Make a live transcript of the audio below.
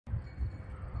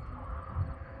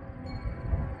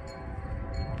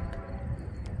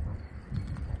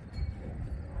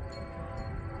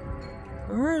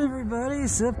Alright everybody,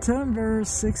 September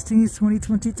 16th,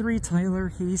 2023, Tyler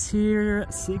Hayes here,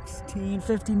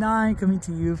 1659, coming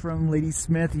to you from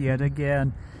Ladysmith yet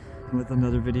again with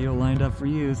another video lined up for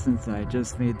you since I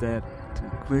just made that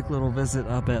quick little visit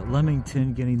up at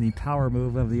Lemington getting the power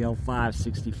move of the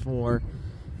L564,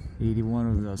 81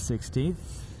 of the 16th.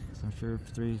 So I'm sure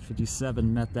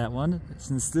 357 met that one.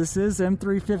 Since this is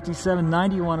M357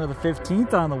 91 of the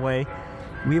 15th on the way,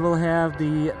 we will have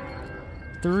the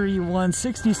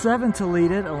 3167 to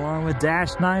lead it, along with Dash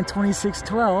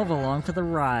 92612 along for the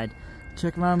ride.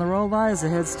 Check them out on the roll by as it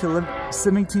heads to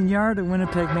Lemington Yard in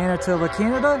Winnipeg, Manitoba,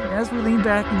 Canada, as we lean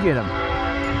back and get them.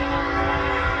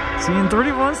 Seeing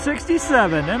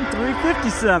 3167,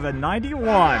 M357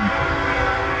 91.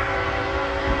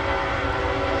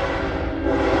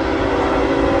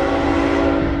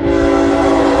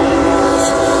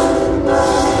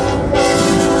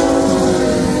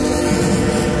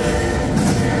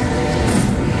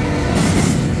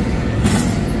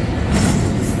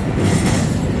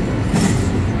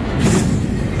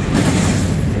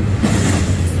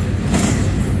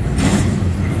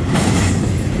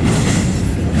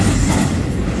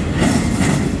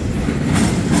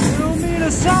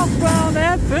 Southbound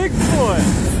at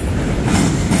Bigfoot.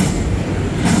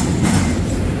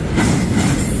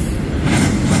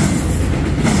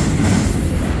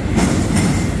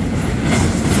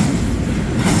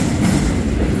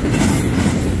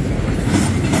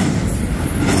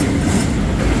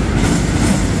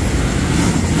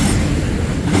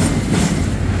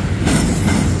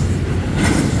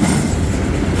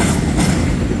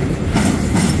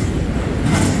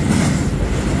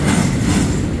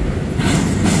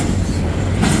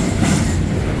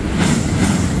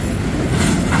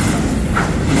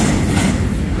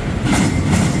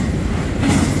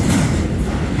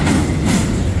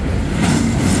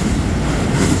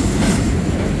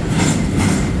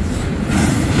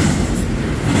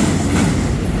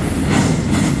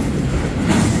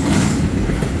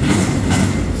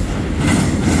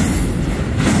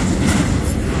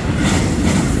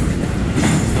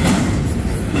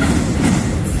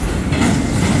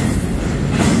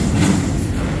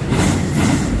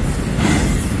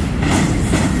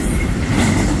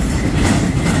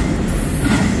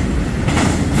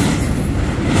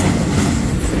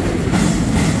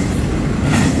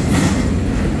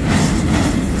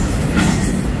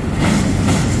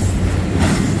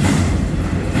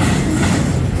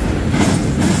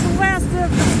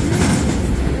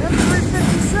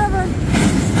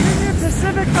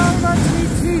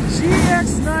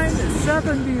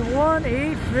 GX971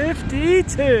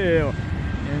 852,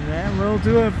 and that will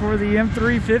do it for the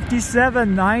M357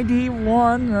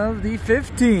 91 of the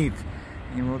 15th,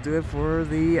 and we'll do it for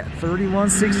the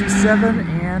 3167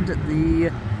 and the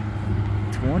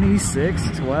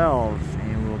 2612,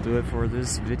 and we'll do it for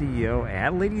this video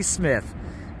at Ladysmith.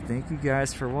 Thank you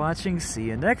guys for watching. See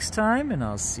you next time, and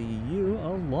I'll see you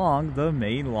along the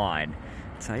main line.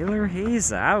 Tyler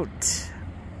Hayes out.